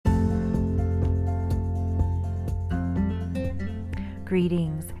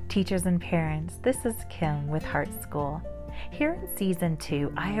Greetings, teachers and parents. This is Kim with Heart School. Here in Season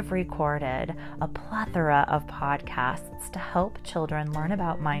 2, I have recorded a plethora of podcasts to help children learn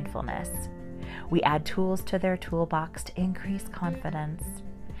about mindfulness. We add tools to their toolbox to increase confidence,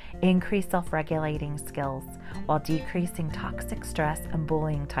 increase self-regulating skills, while decreasing toxic stress and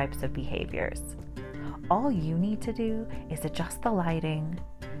bullying types of behaviors. All you need to do is adjust the lighting,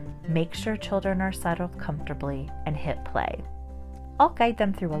 make sure children are settled comfortably, and hit play. I'll guide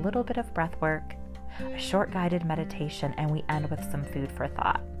them through a little bit of breath work, a short guided meditation, and we end with some food for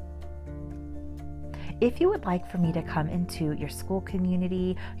thought. If you would like for me to come into your school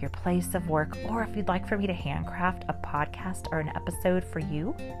community, your place of work, or if you'd like for me to handcraft a podcast or an episode for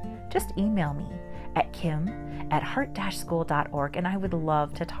you, just email me at kim@heart-school.org, and I would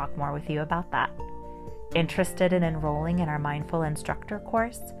love to talk more with you about that. Interested in enrolling in our Mindful Instructor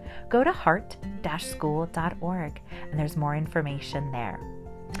course? Go to heart-school.org, and there's more information there.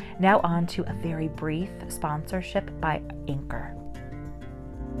 Now on to a very brief sponsorship by Anchor.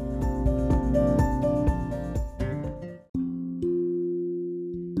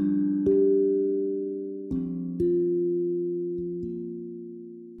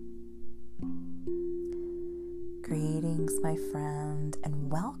 Greetings, my friend, and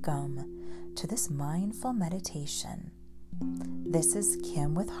welcome to this mindful meditation. This is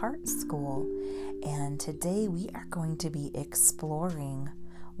Kim with Heart School, and today we are going to be exploring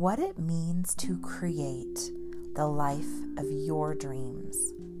what it means to create the life of your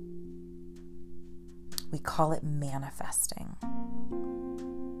dreams. We call it manifesting,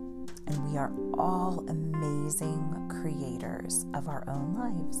 and we are all amazing creators of our own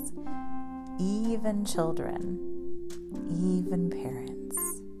lives, even children, even parents.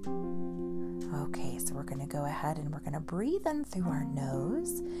 Okay, so we're going to go ahead and we're going to breathe in through our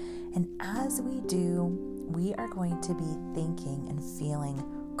nose. And as we do, we are going to be thinking and feeling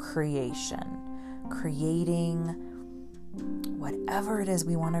creation, creating whatever it is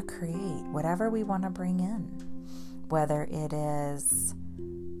we want to create, whatever we want to bring in, whether it is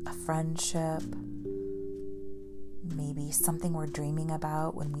a friendship, maybe something we're dreaming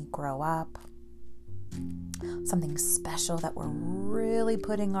about when we grow up, something special that we're really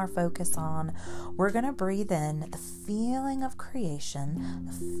putting our focus on. We're going to breathe in the feeling of creation,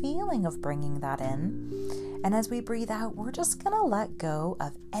 the feeling of bringing that in. And as we breathe out, we're just going to let go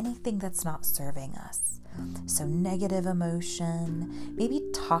of anything that's not serving us. So negative emotion, maybe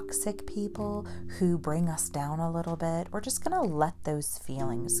toxic people who bring us down a little bit. We're just going to let those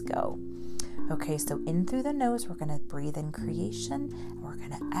feelings go. Okay, so in through the nose, we're going to breathe in creation, and we're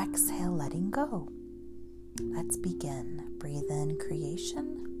going to exhale, letting go. Let's begin. Breathe in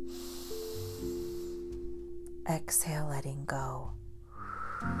creation. Exhale, letting go.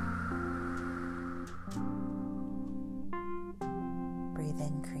 Breathe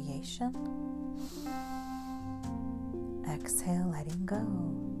in creation. Exhale, letting go.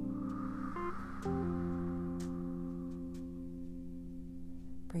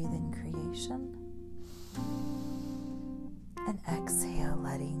 Breathe in creation. And exhale,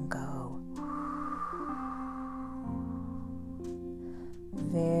 letting go.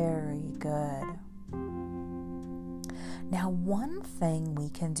 Very good. Now, one thing we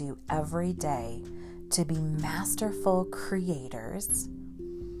can do every day to be masterful creators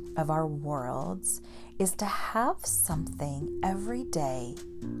of our worlds is to have something every day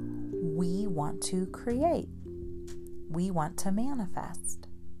we want to create, we want to manifest.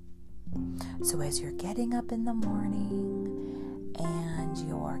 So as you're getting up in the morning and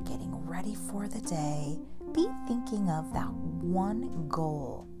you're getting ready for the day, be thinking of that one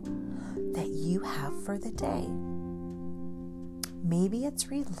goal that you have for the day. Maybe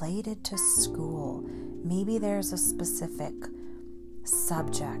it's related to school. Maybe there's a specific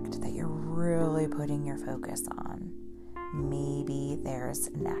subject that you're really putting your focus on. Maybe there's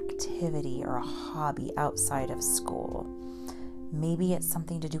an activity or a hobby outside of school. Maybe it's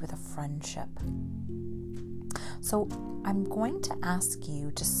something to do with a friendship. So I'm going to ask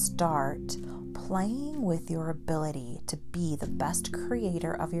you to start playing with your ability to be the best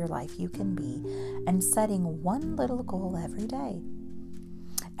creator of your life you can be and setting one little goal every day.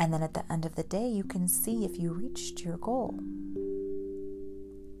 And then at the end of the day, you can see if you reached your goal.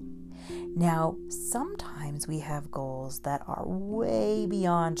 Now, sometimes we have goals that are way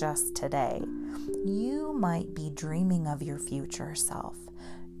beyond just today. You might be dreaming of your future self,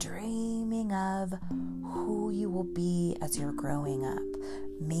 dreaming of who you will be as you're growing up.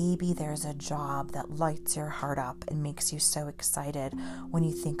 Maybe there's a job that lights your heart up and makes you so excited when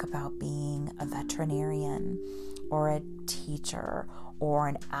you think about being a veterinarian or a teacher or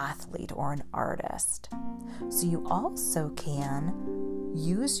an athlete or an artist. So you also can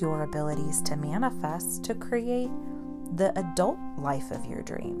use your abilities to manifest to create the adult life of your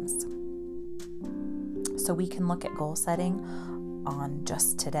dreams. So we can look at goal setting on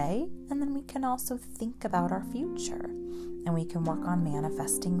just today, and then we can also think about our future, and we can work on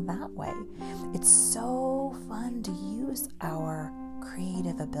manifesting that way. It's so fun to use our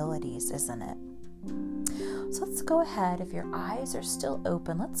creative abilities, isn't it? So let's go ahead, if your eyes are still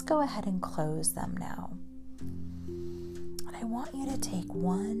open, let's go ahead and close them now. And I want you to take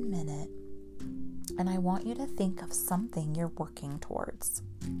 1 minute, and I want you to think of something you're working towards.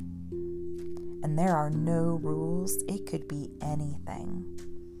 And there are no rules. It could be anything.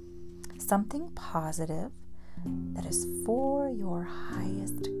 Something positive that is for your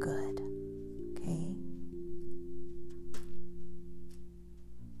highest good. Okay?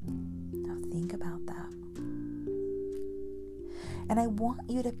 Now think about that. And I want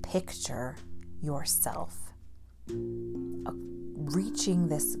you to picture yourself reaching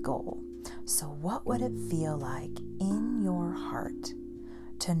this goal. So what would it feel like in your heart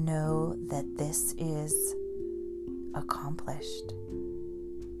to know that this is accomplished?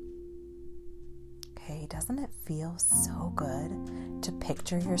 Okay, doesn't it feel so good to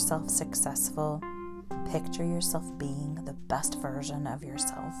picture yourself successful? Picture yourself being the best version of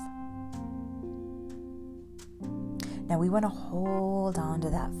yourself. Now we want to hold on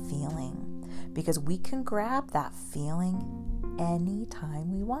to that feeling, because we can grab that feeling anytime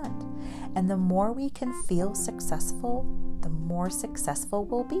we want. And the more we can feel successful, the more successful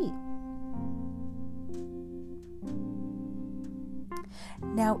we'll be.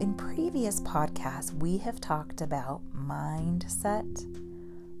 Now, in previous podcasts, we have talked about mindset,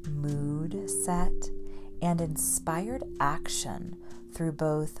 mood set, and inspired action through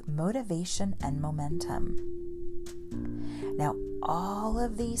both motivation and momentum. Now, all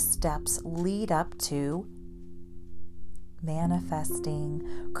of these steps lead up to manifesting,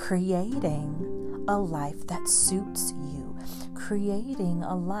 creating a life that suits you, creating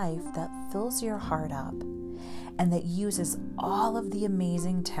a life that fills your heart up and that uses all of the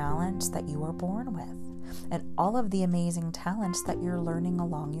amazing talents that you were born with and all of the amazing talents that you're learning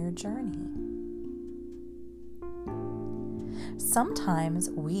along your journey. Sometimes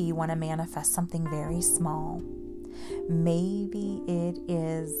we want to manifest something very small. Maybe it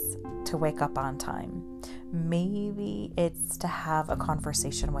is to wake up on time. Maybe it's to have a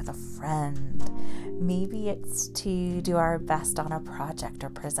conversation with a friend. Maybe it's to do our best on a project or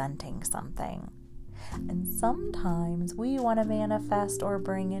presenting something. And sometimes we want to manifest or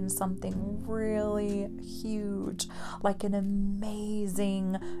bring in something really huge, like an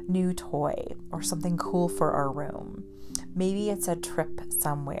amazing new toy or something cool for our room. Maybe it's a trip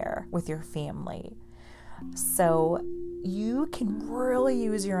somewhere with your family. So you can really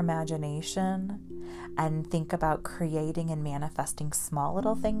use your imagination and think about creating and manifesting small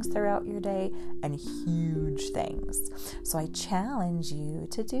little things throughout your day and huge things. So I challenge you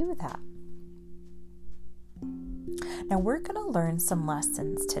to do that. Now we're going to learn some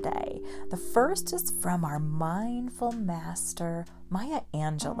lessons today. The first is from our mindful master, Maya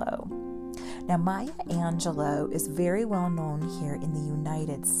Angelou. Now Maya Angelou is very well known here in the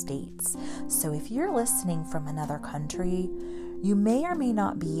United States. So if you're listening from another country, you may or may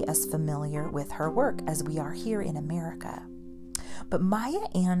not be as familiar with her work as we are here in America. But Maya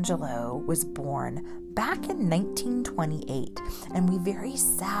Angelou was born back in 1928, and we very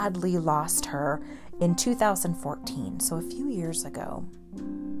sadly lost her in 2014, so a few years ago.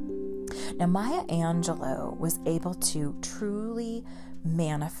 Now, Maya Angelou was able to truly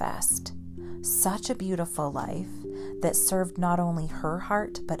manifest such a beautiful life that served not only her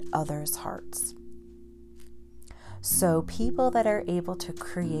heart, but others' hearts. So people that are able to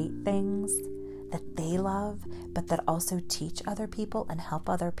create things that they love, but that also teach other people and help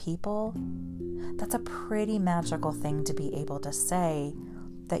other people, that's a pretty magical thing to be able to say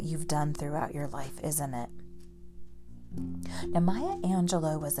that you've done throughout your life, isn't it? Now, Maya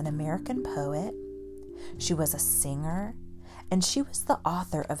Angelou was an American poet. She was a singer, and she was the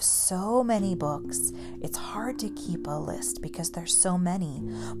author of so many books. It's hard to keep a list because there's so many,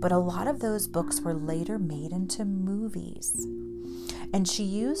 but a lot of those books were later made into movies. And she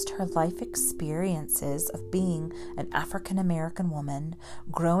used her life experiences of being an African American woman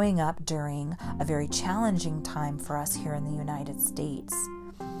growing up during a very challenging time for us here in the United States.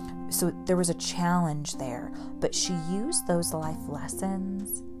 So there was a challenge there, but she used those life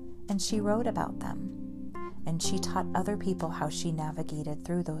lessons and she wrote about them. And she taught other people how she navigated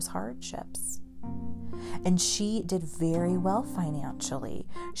through those hardships. And she did very well financially.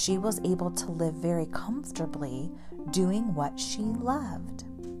 She was able to live very comfortably doing what she loved.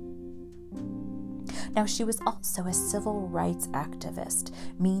 Now, she was also a civil rights activist,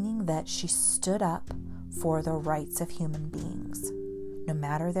 meaning that she stood up for the rights of human beings, no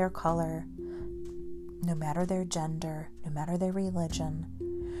matter their color, no matter their gender, no matter their religion.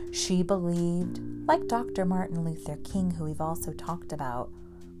 She believed, like Dr. Martin Luther King, who we've also talked about,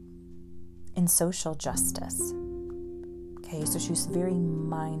 in social justice. Okay, so she was very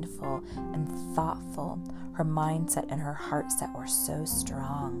mindful and thoughtful. Her mindset and her heart set were so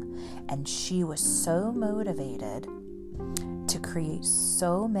strong, and she was so motivated to create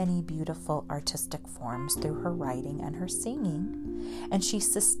so many beautiful artistic forms through her writing and her singing, and she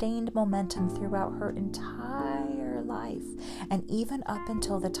sustained momentum throughout her entire life. And even up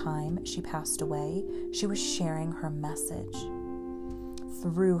until the time she passed away, she was sharing her message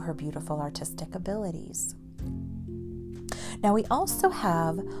through her beautiful artistic abilities. Now, we also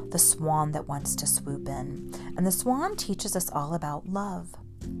have the swan that wants to swoop in, and the swan teaches us all about love.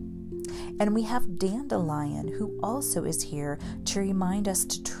 And we have Dandelion, who also is here to remind us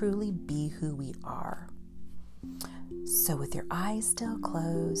to truly be who we are. So with your eyes still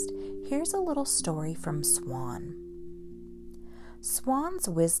closed, here's a little story from Swan. Swan's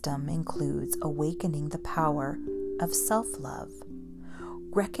wisdom includes awakening the power of self-love,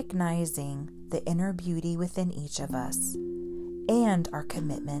 recognizing the inner beauty within each of us, and our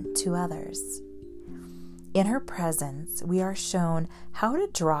commitment to others. In her presence, we are shown how to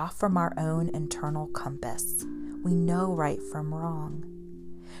draw from our own internal compass. We know right from wrong.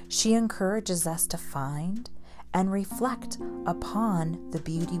 She encourages us to find and reflect upon the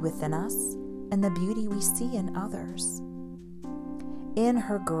beauty within us and the beauty we see in others. In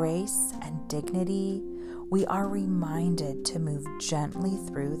her grace and dignity, we are reminded to move gently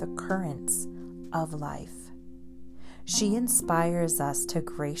through the currents of life. She inspires us to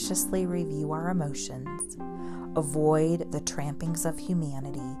graciously review our emotions, avoid the trappings of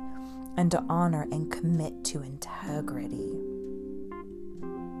humanity, and to honor and commit to integrity.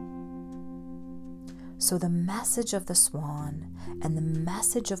 So the message of the swan and the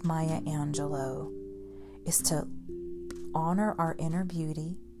message of Maya Angelou is to honor our inner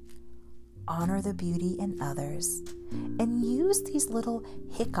beauty, honor the beauty in others, and use these little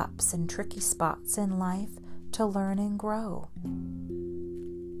hiccups and tricky spots in life to learn and grow.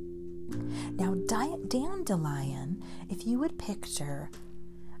 Now, dandelion, if you would picture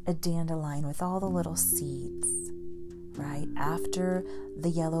a dandelion with all the little seeds, right? After the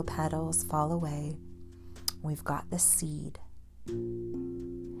yellow petals fall away, we've got the seed.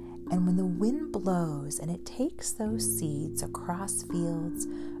 And when the wind blows and it takes those seeds across fields,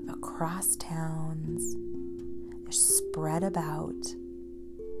 across towns, they're spread about,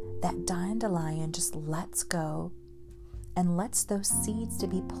 that dandelion just lets go and lets those seeds to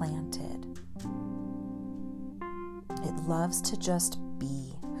be planted. It loves to just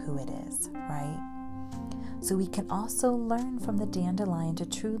be who it is, right? So we can also learn from the dandelion to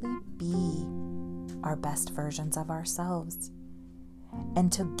truly be our best versions of ourselves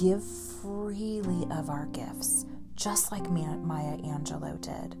and to give freely of our gifts, just like Maya Angelou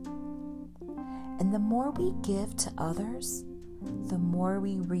did. And the more we give to others, the more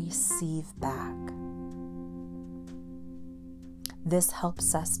we receive back. This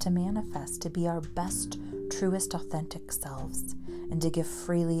helps us to manifest, to be our best, truest, authentic selves, and to give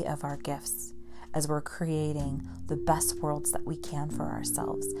freely of our gifts as we're creating the best worlds that we can for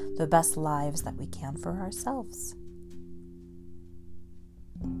ourselves, the best lives that we can for ourselves.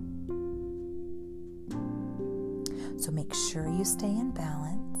 So make sure you stay in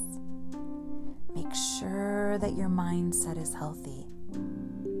balance. Make sure that your mindset is healthy.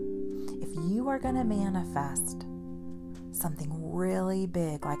 If you are going to manifest something really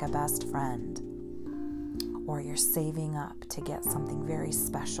big like a best friend, or you're saving up to get something very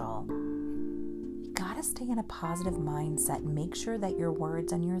special, you got to stay in a positive mindset and make sure that your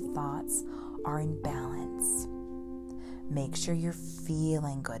words and your thoughts are in balance. Make sure you're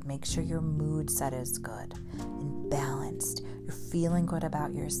feeling good. Make sure your mood set is good and balanced. You're feeling good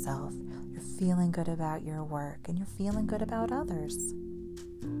about yourself. You're feeling good about your work, and you're feeling good about others.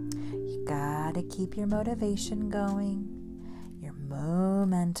 You gotta keep your motivation going, your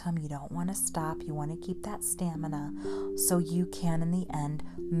momentum. You don't want to stop. You want to keep that stamina so you can, in the end,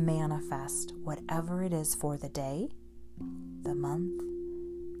 manifest whatever it is for the day, the month,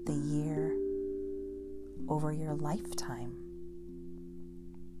 the year, over your lifetime.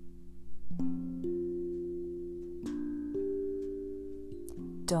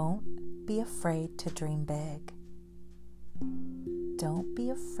 Don't be afraid to dream big. Don't be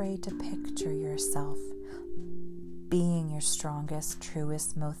afraid to picture yourself being your strongest,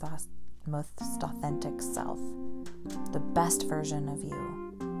 truest, most authentic self, the best version of you.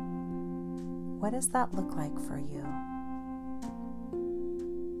 What does that look like for you?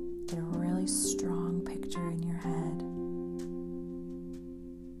 Get a really strong picture in your head.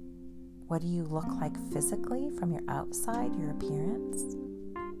 What do you look like physically from your outside, your appearance?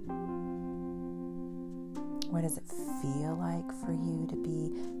 What does it feel like for you to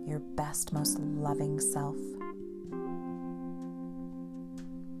be your best, most loving self?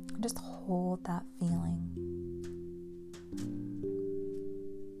 And just hold that feeling.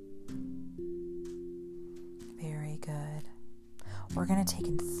 Very good. We're going to take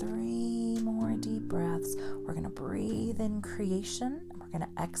in 3 more deep breaths. We're going to breathe in creation. We're going to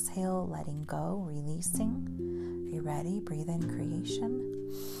exhale, letting go, releasing. Are you ready? Breathe in creation.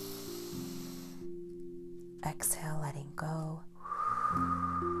 Exhale, letting go.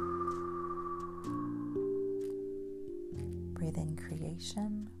 Breathe in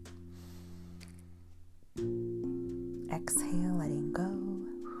creation. Exhale, letting go.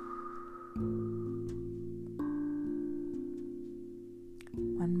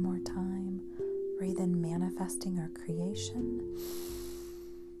 One more time. Breathe in manifesting our creation.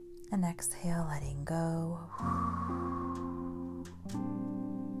 And exhale, letting go.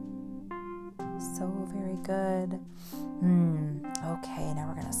 So very good. Okay, now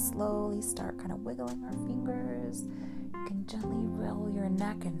we're going to slowly start kind of wiggling our fingers. You can gently roll your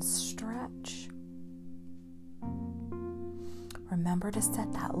neck and stretch. Remember to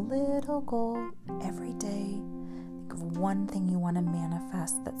set that little goal every day. Think of one thing you want to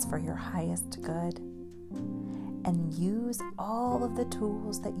manifest that's for your highest good. And use all of the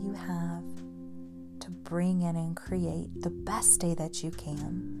tools that you have to bring in and create the best day that you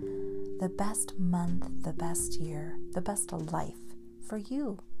can. The best month, the best year, the best life for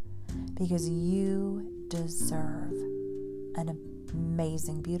you, because you deserve an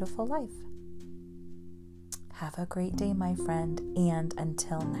amazing, beautiful life. Have a great day, my friend, and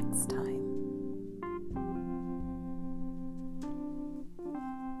until next time.